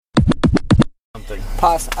thing.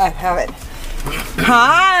 Pause. I have it.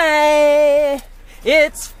 Hi!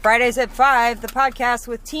 It's Fridays at 5, the podcast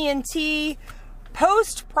with TNT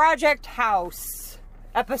post-Project House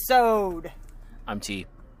episode. I'm T.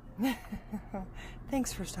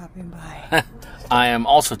 Thanks for stopping by. I am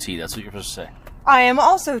also T. That's what you're supposed to say. I am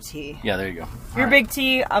also T. Yeah, there you go. You're big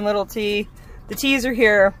T, I'm little T. The T's are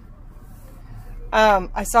here.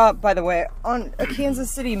 I saw, by the way, on a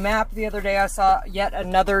Kansas City map the other day, I saw yet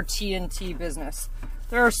another TNT business.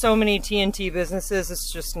 There are so many TNT businesses,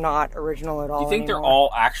 it's just not original at all. Do you think anymore. they're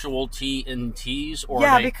all actual TNTs? Or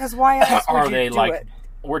yeah, because why else would are you they do like, it?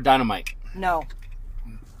 we're dynamite? No.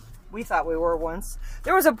 We thought we were once.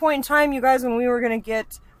 There was a point in time, you guys, when we were going to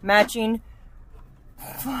get matching,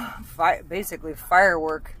 basically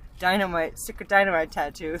firework, dynamite, stick of dynamite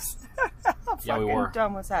tattoos. How Yeah, we fucking were.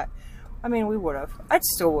 dumb was that? I mean, we would have. I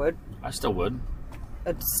still would. I still would.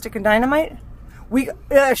 A stick of dynamite?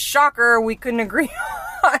 Shocker, we couldn't agree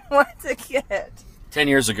on what to get. 10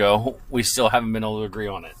 years ago, we still haven't been able to agree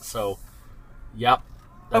on it. So, yep.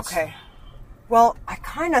 Okay. Well, I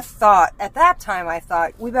kind of thought, at that time I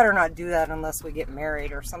thought, we better not do that unless we get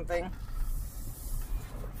married or something.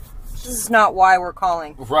 This is not why we're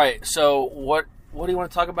calling. Right. So, what do you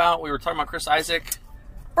want to talk about? We were talking about Chris Isaac.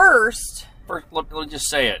 First, Let me just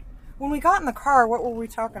say it. when we got in the car, what were we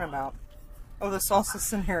talking about? Oh, the salsa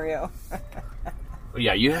scenario.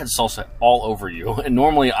 Yeah, you had salsa all over you. And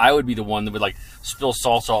normally I would be the one that would like spill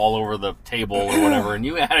salsa all over the table or whatever. And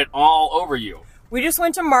you had it all over you. We just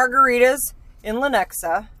went to Margaritas in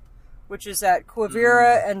Lenexa, which is at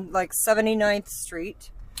Quivira and like 79th Street.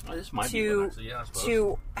 Oh, this might be one, actually. Yeah, I suppose.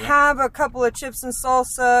 To have a couple of chips and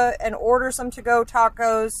salsa and order some to-go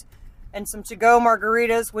tacos and some to-go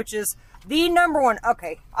margaritas, which is the number one.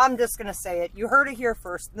 Okay, I'm just going to say it. You heard it here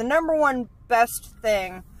first. The number one best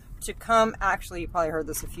thing to come, actually, you probably heard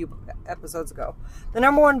this a few episodes ago. The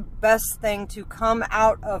number one best thing to come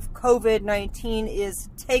out of COVID-19 is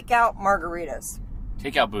takeout margaritas.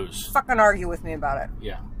 Takeout booze. Fucking argue with me about it.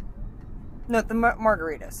 Yeah. No, the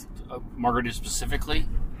margaritas. Margarita specifically?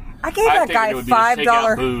 I gave that guy it would be just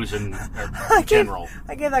takeout $5. booze in general.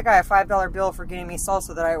 I gave that guy a $5 bill for getting me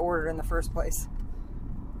salsa that I ordered in the first place.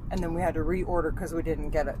 And then we had to reorder because we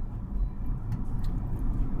didn't get it.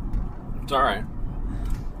 It's all right.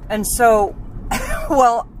 And so,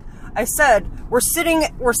 well, I said, we're sitting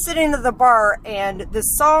at the bar and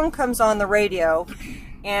this song comes on the radio.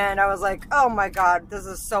 And I was like, oh my God, this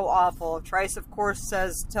is so awful. Trice, of course,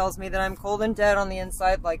 tells me that I'm cold and dead on the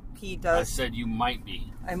inside like he does. I said you might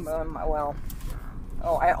be. I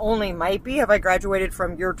only might be. Have I graduated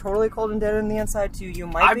from you're totally cold and dead on the inside to you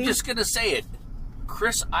might be? I'm just going to say it.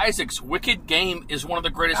 Chris Isaac's Wicked Game is one of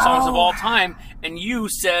the greatest songs of all time, and you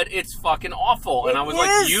said it's fucking awful. And I was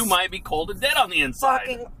like, you might be cold and dead on the inside.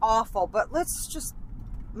 Fucking awful. But let's just...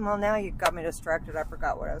 Well, now you got me distracted. I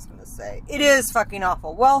forgot what I was going to say. It is fucking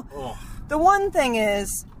awful. Well, The one thing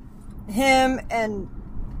is, him and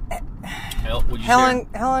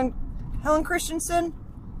Helen Christensen,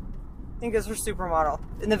 I think is her supermodel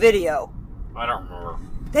in the video. I don't remember.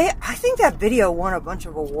 I think that video won a bunch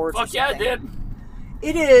of awards. Fuck yeah, it did.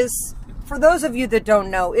 It is, for those of you that don't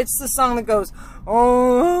know, it's the song that goes,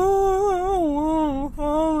 oh,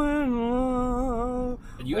 fall in love.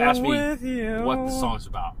 And you asked me with you. what the song's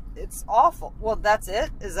about. It's awful. Well, that's it?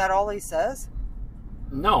 Is that all he says?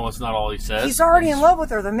 No, it's not all he says. He's already in love with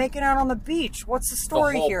her. They're making out on the beach. What's the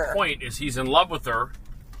story here? The whole point is he's in love with her.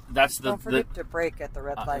 That's Don't forget to brake at the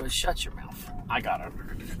red light. Shut your mouth. I got it under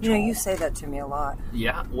control. You know, you say that to me a lot.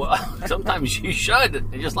 Yeah, well, sometimes you should.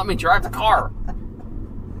 And just let me drive the car.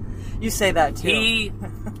 You say that too.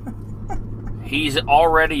 He's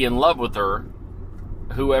already in love with her,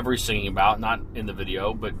 whoever he's singing about, not in the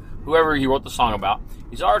video, but whoever he wrote the song about.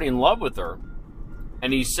 He's already in love with her.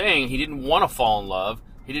 And he's saying he didn't want to fall in love.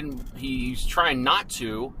 He's trying not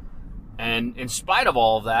to. And in spite of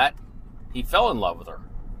all of that, he fell in love with her.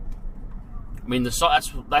 I mean, that's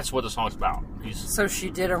what the song's about. So she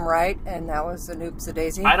did him right, and that was an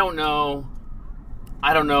oops-a-daisy? I don't know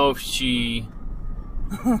if she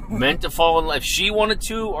meant to fall in love, if she wanted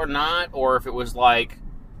to or not, or if it was like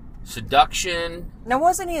seduction. Now,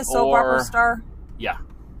 wasn't he a soap opera star? Yeah.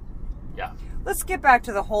 Yeah. Let's get back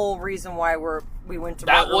to the whole reason why we went to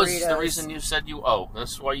That Margaritas. was the reason you said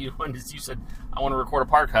that's why you said, I want to record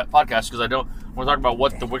a podcast because I don't want to talk about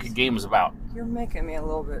what the Wicked Game is about. You're making me a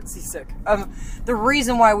little bit seasick. The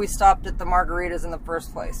reason why we stopped at the Margaritas in the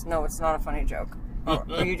first place. No, it's not a funny joke. Oh,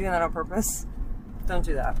 are you doing that on purpose? Don't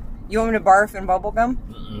do that. You want me to barf in bubble gum?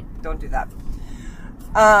 Mm-mm. Don't do that.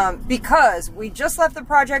 Because we just left the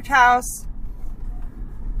project house.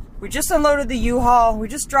 We just unloaded the U-Haul. We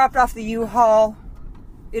just dropped off the U-Haul.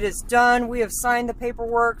 It is done. We have signed the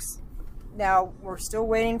paperwork. Now we're still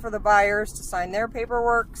waiting for the buyers to sign their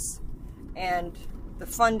paperwork and the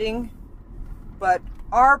funding, but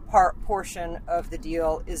our portion of the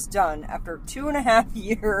deal is done after 2.5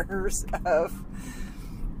 years of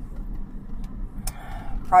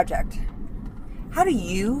project. How do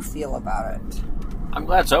you feel about it? I'm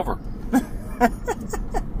glad it's over.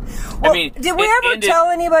 Well, I mean, did we ever tell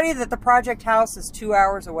anybody that the project house is 2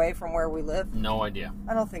 hours away from where we live? No idea.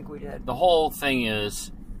 I don't think we did. The whole thing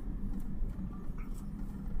is,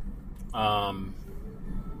 I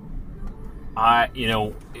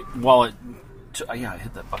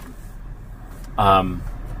hit that button.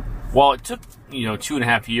 While it took,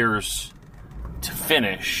 2.5 years to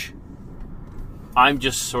finish, I'm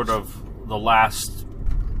just sort of the last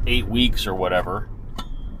 8 weeks or whatever.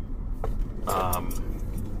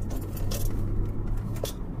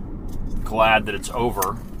 Glad that it's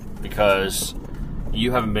over because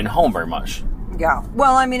you haven't been home very much. Yeah.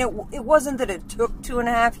 Well, I mean, it wasn't that it took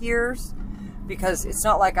 2.5 years because it's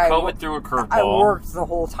not like COVID threw a curveball. I worked the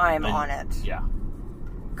whole time on it. Yeah.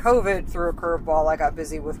 COVID threw a curveball. I got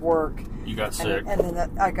busy with work. You got sick. And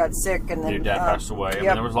then I got sick. And then your dad passed away. Yep. I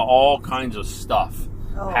mean, there was all kinds of stuff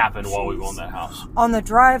happened while we were in that house. On the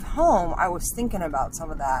drive home, I was thinking about some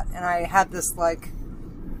of that. And I had this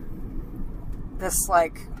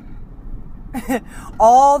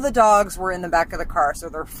all the dogs were in the back of the car. So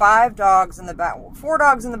there were 5 dogs in the back, 4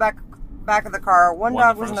 dogs in the back of the car. One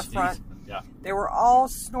dog was in the front. Yeah. They were all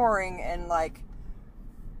snoring, and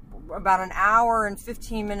about an hour and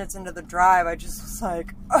 15 minutes into the drive, I just was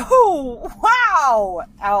like, "Oh, wow!"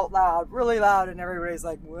 out loud, really loud, and everybody's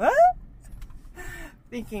like, "What?"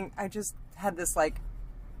 Thinking I just had this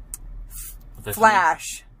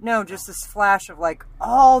flash. No, just this flash of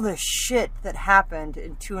all the shit that happened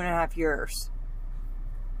in 2.5 years.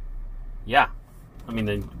 Yeah. I mean,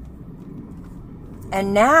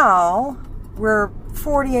 and now we're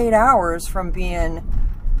 48 hours from being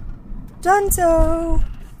done-so.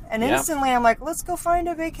 And instantly I'm like, let's go find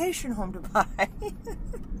a vacation home to buy.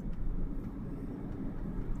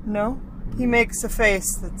 No? He makes a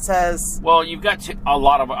face that says... Well, you've got a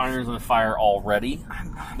lot of irons in the fire already.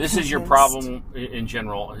 This is your problem in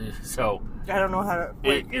general. So I don't know how to...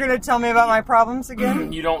 Wait, you're going to tell me about my problems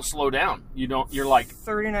again? You don't slow down. You're like...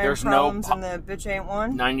 39 there's problems and the bitch ain't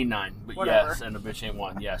one? 99. But whatever. Yes, and the bitch ain't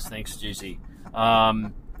one. Yes, thanks, GC.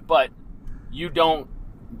 But you don't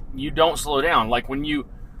slow down. Like when you...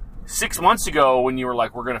 6 months ago, when you were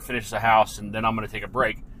like, we're going to finish the house and then I'm going to take a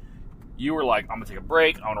break, you were like, I'm going to take a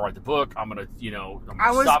break, I'm going to write the book, I'm going to,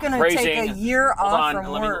 I was going to take a year off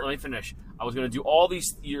from work. Let me finish. I was going to do all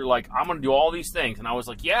these, you're like, I'm going to do all these things. And I was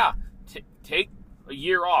like, yeah, take a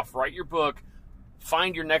year off, write your book,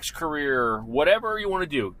 find your next career, whatever you want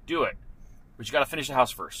to do it. But you got to finish the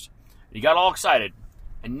house first. You got all excited.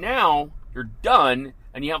 And now you're done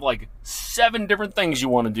and you have 7 different things you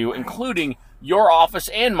want to do, including your office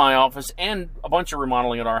and my office and a bunch of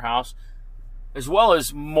remodeling at our house, as well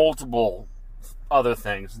as multiple other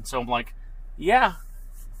things. And so I'm like, yeah,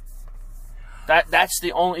 that's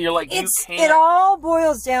the only, you're like, you can't. It all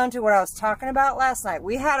boils down to what I was talking about last night.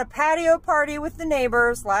 We had a patio party with the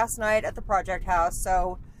neighbors last night at the project house.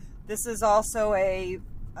 So this is also a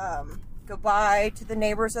goodbye to the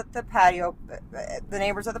neighbors at the the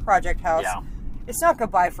neighbors at the project house. Yeah. It's not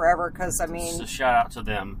goodbye forever because, I mean... It's a shout out to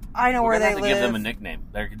them. I know where they live. We're going to have to give them a nickname.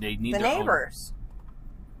 They need the neighbors.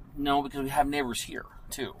 No, because we have neighbors here,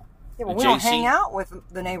 too. Yeah, but we don't hang out with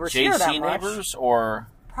the neighbors here that much. Neighbors or...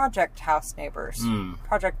 Project house neighbors.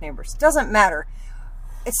 Project neighbors. Doesn't matter.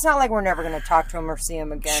 It's not like we're never going to talk to them or see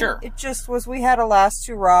them again. Sure. It just was, we had a last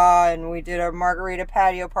hurrah and we did a margarita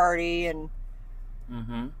patio party and...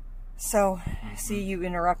 So, see, you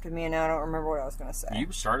interrupted me and now I don't remember what I was going to say.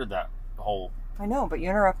 You started that whole... I know, but you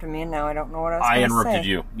interrupted me, and now I don't know what I was going to say. I interrupted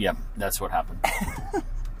you. Yep, that's what happened.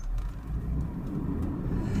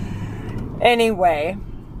 Anyway,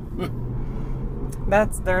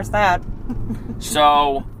 there's that.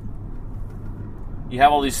 So, you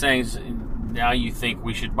have all these things. Now you think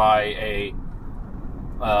we should buy a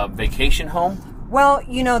vacation home? Well,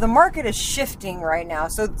 the market is shifting right now.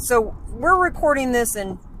 So we're recording this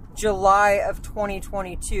in July of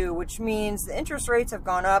 2022, which means the interest rates have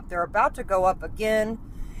gone up. They're about to go up again.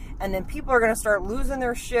 And then people are going to start losing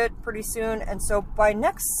their shit pretty soon. And so by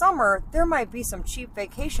next summer, there might be some cheap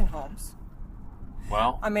vacation homes.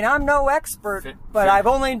 Well, I mean, I'm no expert, but I've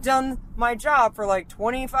only done my job for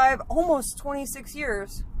 25, almost 26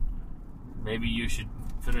 years. Maybe you should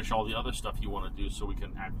finish all the other stuff you want to do so we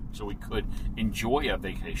could enjoy a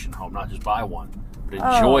vacation home, not just buy one, but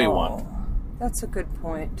enjoy one. That's a good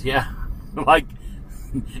point. Yeah.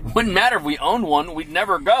 Wouldn't matter if we owned one. We'd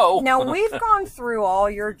never go. Now, we've gone through all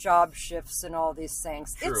your job shifts and all these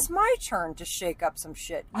things. True. It's my turn to shake up some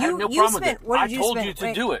shit. I have no problem with it. What I did you told spend? you to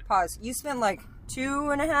Wait, do it. Pause. You spent like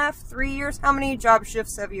 2.5, 3 years. How many job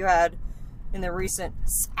shifts have you had in the recent...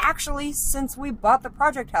 Actually, since we bought the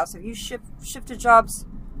project house, have you shifted jobs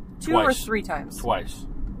two or three times? Twice.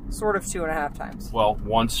 Sort of 2.5 times. Well,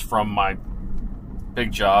 once from my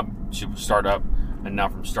big job to startup, and now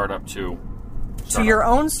from startup to your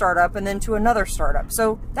own startup, and then to another startup.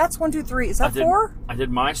 So that's 1, 2, 3. Is that 4? I did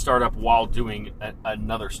my startup while doing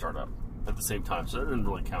another startup at the same time, so that didn't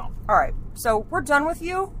really count. All right, so we're done with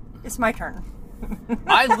you. It's my turn.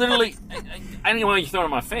 I literally, I didn't want you throwing it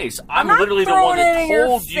in my face. I'm not literally the one that throwing it in your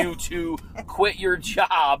told you to quit your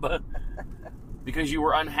job because you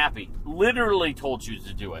were unhappy. Literally told you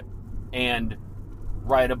to do it and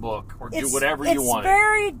write a book or do whatever you wanted. It's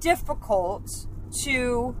very difficult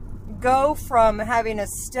to go from having a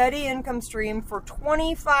steady income stream for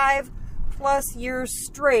 25 plus years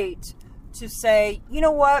straight to say, you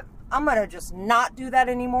know what, I'm going to just not do that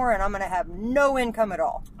anymore and I'm going to have no income at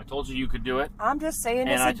all. I told you could do it. I'm just saying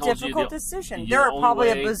it's a difficult decision. The There are probably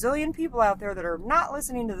only a bazillion people out there that are not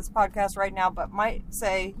listening to this podcast right now but might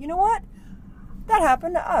say, you know what, that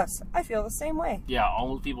happened to us. I feel the same way. Yeah,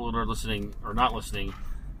 all the people that are listening or not listening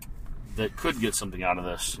that could get something out of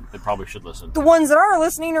this, they probably should listen. The ones that are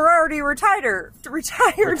listening are already retired.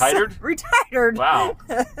 Retired? Retired. Wow.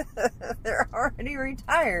 They're already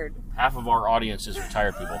retired. Half of our audience is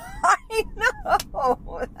retired people. I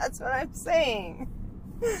know. That's what I'm saying.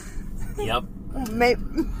 Yep.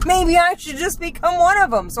 Maybe I should just become one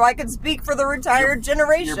of them so I can speak for the retired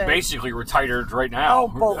generation. You're basically retired right now. Oh,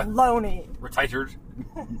 baloney. Retired.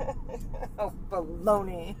 Oh,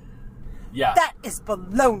 baloney. Yeah. That is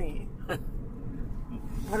baloney.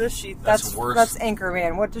 What is she? That's worse. That's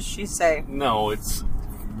Anchorman. What does she say? No, it's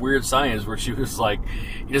Weird Science where she was like,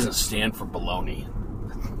 he doesn't stand for baloney.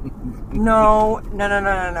 No.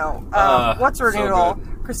 What's her so noodle?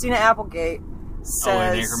 good. Christina Applegate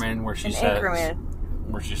says... in Anchorman where she says...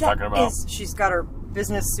 Where she's talking about... she's got her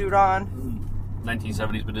business suit on.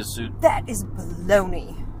 1970s business suit. That is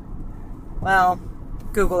baloney. Well,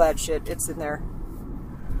 Google that shit. It's in there.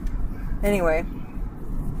 Anyway,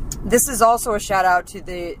 this is also a shout out to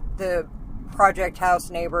the Project House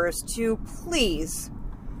neighbors to please,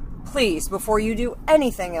 before you do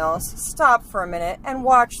anything else, stop for a minute and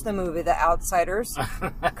watch the movie The Outsiders.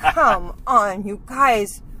 Come on, you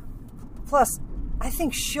guys. Plus, I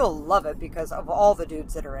think she'll love it because of all the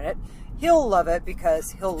dudes that are in it. He'll love it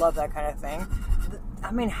because he'll love that kind of thing.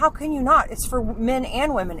 I mean, how can you not? It's for men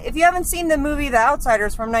and women. If you haven't seen the movie The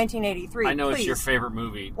Outsiders from 1983, I know it's your favorite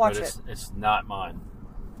movie, watch but it's not mine.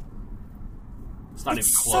 It's not even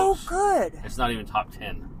It's close. so good. It's not even top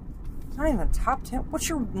 10. It's not even top 10. What's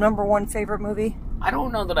your number one favorite movie? I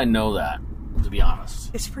don't know that I know that, to be honest.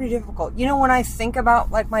 It's pretty difficult. You know, when I think about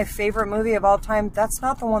like my favorite movie of all time, that's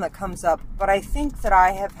not the one that comes up. But I think that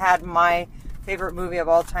I have had my favorite movie of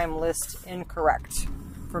all time list incorrect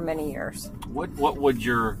for many years. What would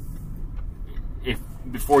your, if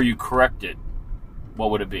before you correct it,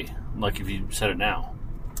 what would it be? Like if you said it now?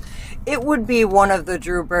 It would be one of the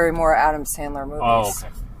Drew Barrymore, Adam Sandler movies. Oh, okay.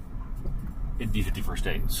 It'd be 50 First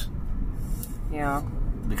Dates. Yeah.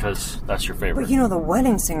 Because that's your favorite. But you know, The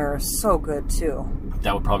Wedding Singer is so good too.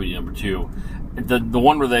 That would probably be number 2. The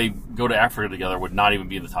one where they go to Africa together would not even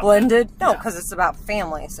be in the top 10. Blended? No, Yeah. because it's about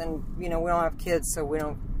families, and you know, we don't have kids, so we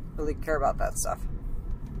don't really care about that stuff.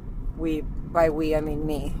 By we, I mean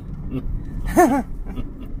me.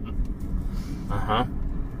 Uh-huh.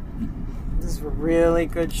 This is a really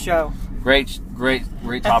good show. Great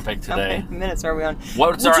topic today. How many minutes are we on?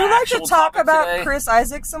 Would you like to talk about today? Chris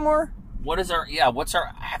Isaac some more? What's our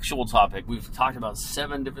actual topic? We've talked about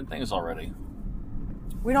 7 different things already.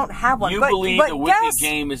 We don't have one. You but, believe but the Whitney guess,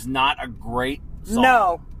 Game is not a great song?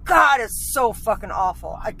 No. God, it's so fucking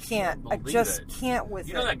awful. I can't. I Believe just it. can't with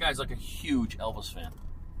You it. know that guy's like a huge Elvis fan.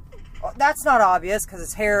 That's not obvious because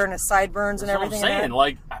his hair and his sideburns and That's what everything. I'm saying. in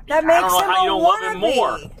Like, that I makes don't know him how you don't love him wannabe.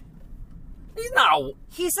 more. He's not a...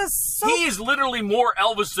 He's a He is literally more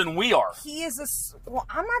Elvis than we are. He is well,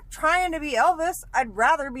 I'm not trying to be Elvis. I'd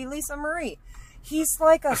rather be Lisa Marie. He's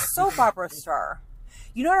like a soap opera star.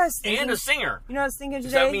 You know what I was thinking? And a singer. You know what I was thinking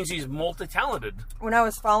Because today? that means he's multi-talented. When I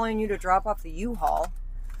was following you to drop off the U-Haul.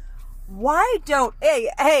 Why don't...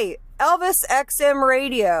 Hey, Elvis XM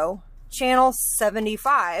Radio, channel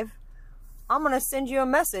 75. I'm going to send you a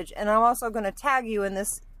message, and I'm also going to tag you in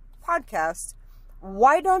this podcast.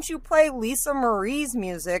 Why don't you play Lisa Marie's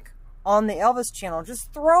music on the Elvis channel?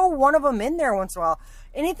 Just throw one of them in there once in a while.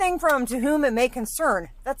 Anything from To Whom It May Concern.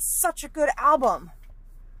 That's such a good album.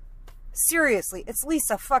 Seriously, it's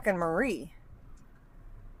Lisa fucking Marie.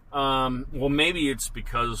 Well, maybe it's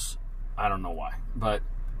because I don't know why, but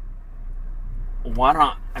why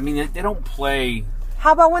not? I mean, they don't play.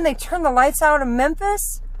 How about when they turn the lights out in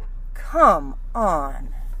Memphis? Come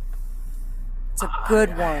on. It's a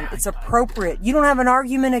good one. It's appropriate. You don't have an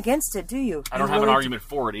argument against it, do you? I don't have an argument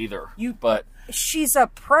for it either. But she's a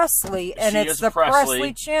Presley, and it's the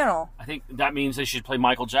Presley channel. I think that means they should play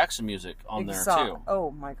Michael Jackson music on there too. Oh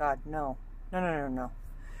my God, no.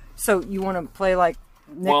 So you want to play like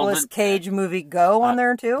Nicolas Cage movie Go on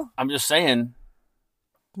there too? I'm just saying.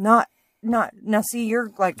 Not. Now see, you're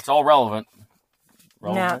like. It's all relevant.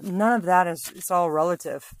 Now, none of that is. It's all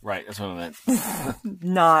relative. Right. That's what I meant.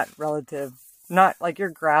 Not relative. Not like you're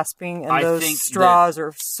grasping, and those straws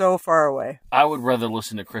are so far away. I would rather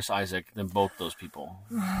listen to Chris Isaak than both those people.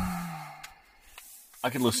 I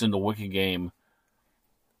could listen to Wicked Game.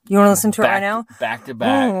 You want to listen to it right now? Back to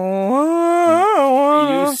back.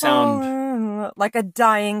 You sound like a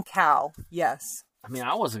dying cow. Yes. I mean,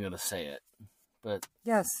 I wasn't going to say it, but...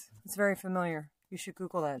 Yes, it's very familiar. You should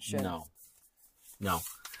Google that shit. No.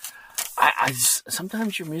 I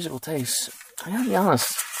sometimes your musical taste, I gotta be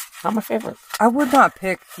honest, not my favorite. I would not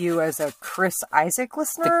pick you as a Chris Isaak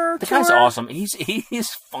listener. The guy's awesome. He's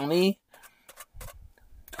funny.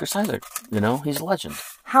 Chris Isaak, he's a legend.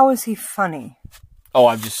 How is he funny? Oh,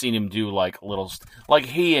 I've just seen him do like like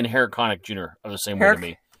he and Harry Connick Jr. are the same way to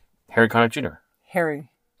me. Harry Connick Jr.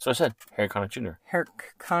 Harry. So I said Harry Connick Jr. Harry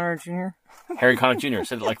Connor Jr. Harry Connick Jr.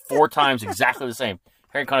 Said it like 4 times exactly the same.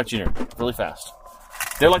 Harry Connick Jr. Really fast.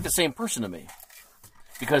 They're like the same person to me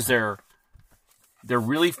because they're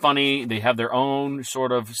really funny. They have their own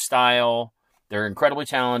sort of style. They're incredibly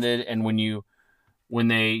talented, and when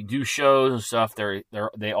they do shows and stuff,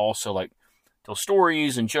 they also like tell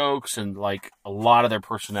stories and jokes, and like a lot of their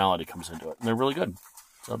personality comes into it. And they're really good.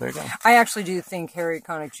 So there you go. I actually do think Harry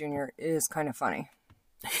Connick Jr. is kind of funny.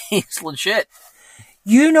 He's legit.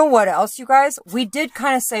 You know what else, you guys? We did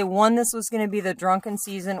kind of say, 1, this was going to be the drunken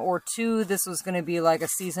season, or 2, this was going to be like a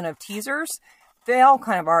season of teasers. They all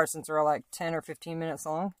kind of are, since they're like 10 or 15 minutes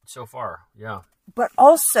long. So far, yeah. But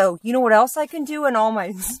also, you know what else I can do in all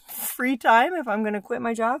my free time if I'm going to quit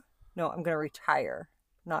my job? No, I'm going to retire,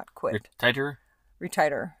 not quit.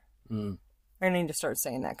 Retire. Mm. I need to start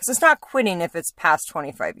saying that, because it's not quitting if it's past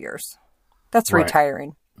 25 years. That's right.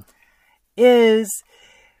 Retiring.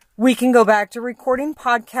 We can go back to recording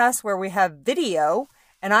podcasts where we have video,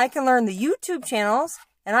 and I can learn the YouTube channels,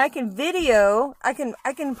 and I can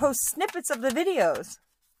post snippets of the videos.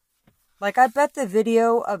 Like, I bet the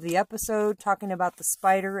video of the episode talking about the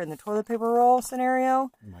spider and the toilet paper roll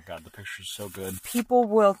scenario. Oh my God, the picture's so good. People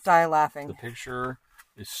will die laughing. The picture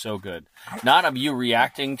is so good. Not of you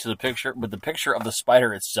reacting to the picture, but the picture of the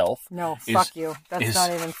spider itself. No, fuck you. That's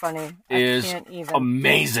not even funny. I can't even.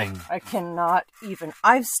 Amazing. I cannot even.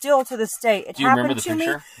 I've still, to this day, it happened to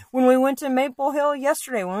me when we went to Maple Hill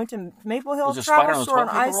yesterday. When we went to Maple Hill Travel Store on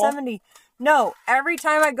I-70. No, every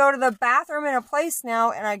time I go to the bathroom in a place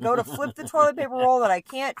now and I go to flip the toilet paper roll that I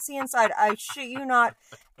can't see inside, I shit you not,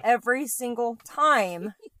 every single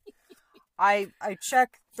time I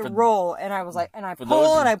check the roll, and I was like, and I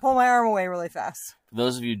pull my arm away really fast. For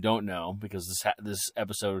those of you who don't know, because this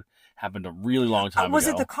episode happened a really long time ago. Was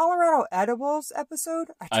it the Colorado Edibles episode?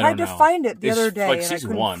 I tried to find it the other day, and I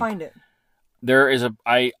couldn't find it. There is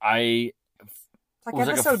like episode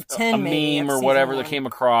 10, a maybe, meme or whatever that came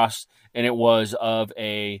across, and it was of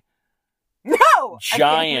a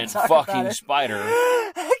giant fucking spider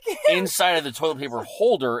inside of the toilet paper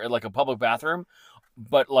holder at like a public bathroom.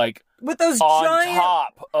 But like with those on giant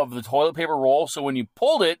top of the toilet paper roll, so when you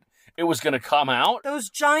pulled it, it was going to come out. Those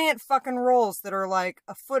giant fucking rolls that are like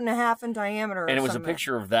 1.5 feet in diameter. And it was a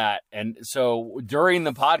picture of that. And so during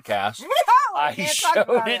the podcast, I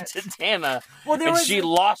showed it to Tana, and she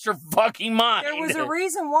lost her fucking mind. There was a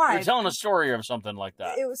reason why. You're telling a story of something like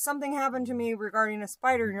that. It was something happened to me regarding a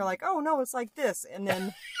spider, and you're like, oh no, it's like this. And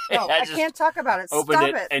then, I can't talk about it. Stop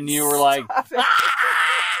it. And you were like,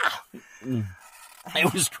 ah!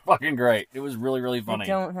 It was fucking great. It was really, really funny. I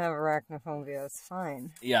don't have arachnophobia. It's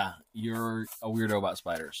fine. Yeah, you're a weirdo about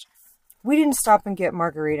spiders. We didn't stop and get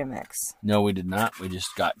margarita mix. No, we did not. We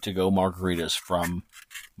just got to go margaritas from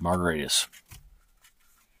Margaritas.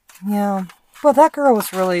 Yeah. Well, that girl was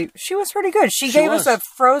she was pretty good. She gave us a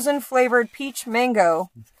frozen flavored peach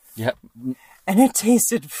mango. Yep. And it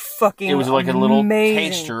tasted fucking amazing. It was like a little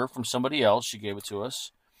taster from somebody else. She gave it to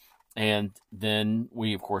us. And then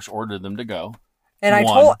we, of course, ordered them to go.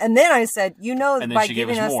 And then I said, by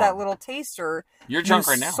giving us that little taster, you're drunk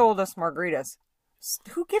right now. Sold us margaritas.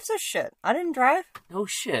 Who gives a shit? I didn't drive. No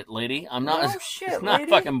shit, lady. I'm not. No shit, it's not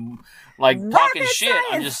lady. fucking like Rocket talking shit. science.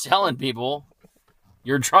 I'm just telling people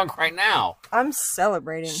you're drunk right now. I'm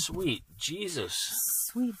celebrating. Sweet Jesus.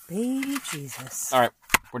 Sweet baby Jesus. All right,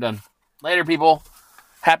 we're done. Later, people.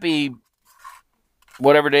 Happy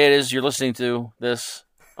whatever day it is you're listening to this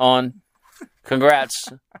on. Congrats.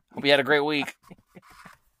 Hope you had a great week.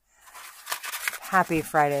 Happy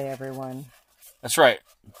Friday, everyone. That's right.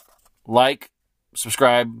 Like,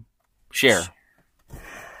 subscribe, share.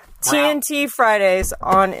 TNT Fridays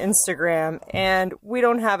on Instagram, and we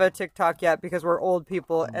don't have a TikTok yet because we're old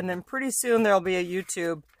people, and then pretty soon there'll be a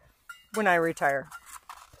YouTube when I retire.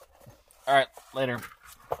 All right, later.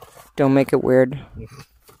 Don't make it weird.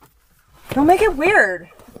 Don't make it weird.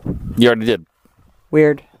 You already did.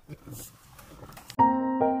 Weird.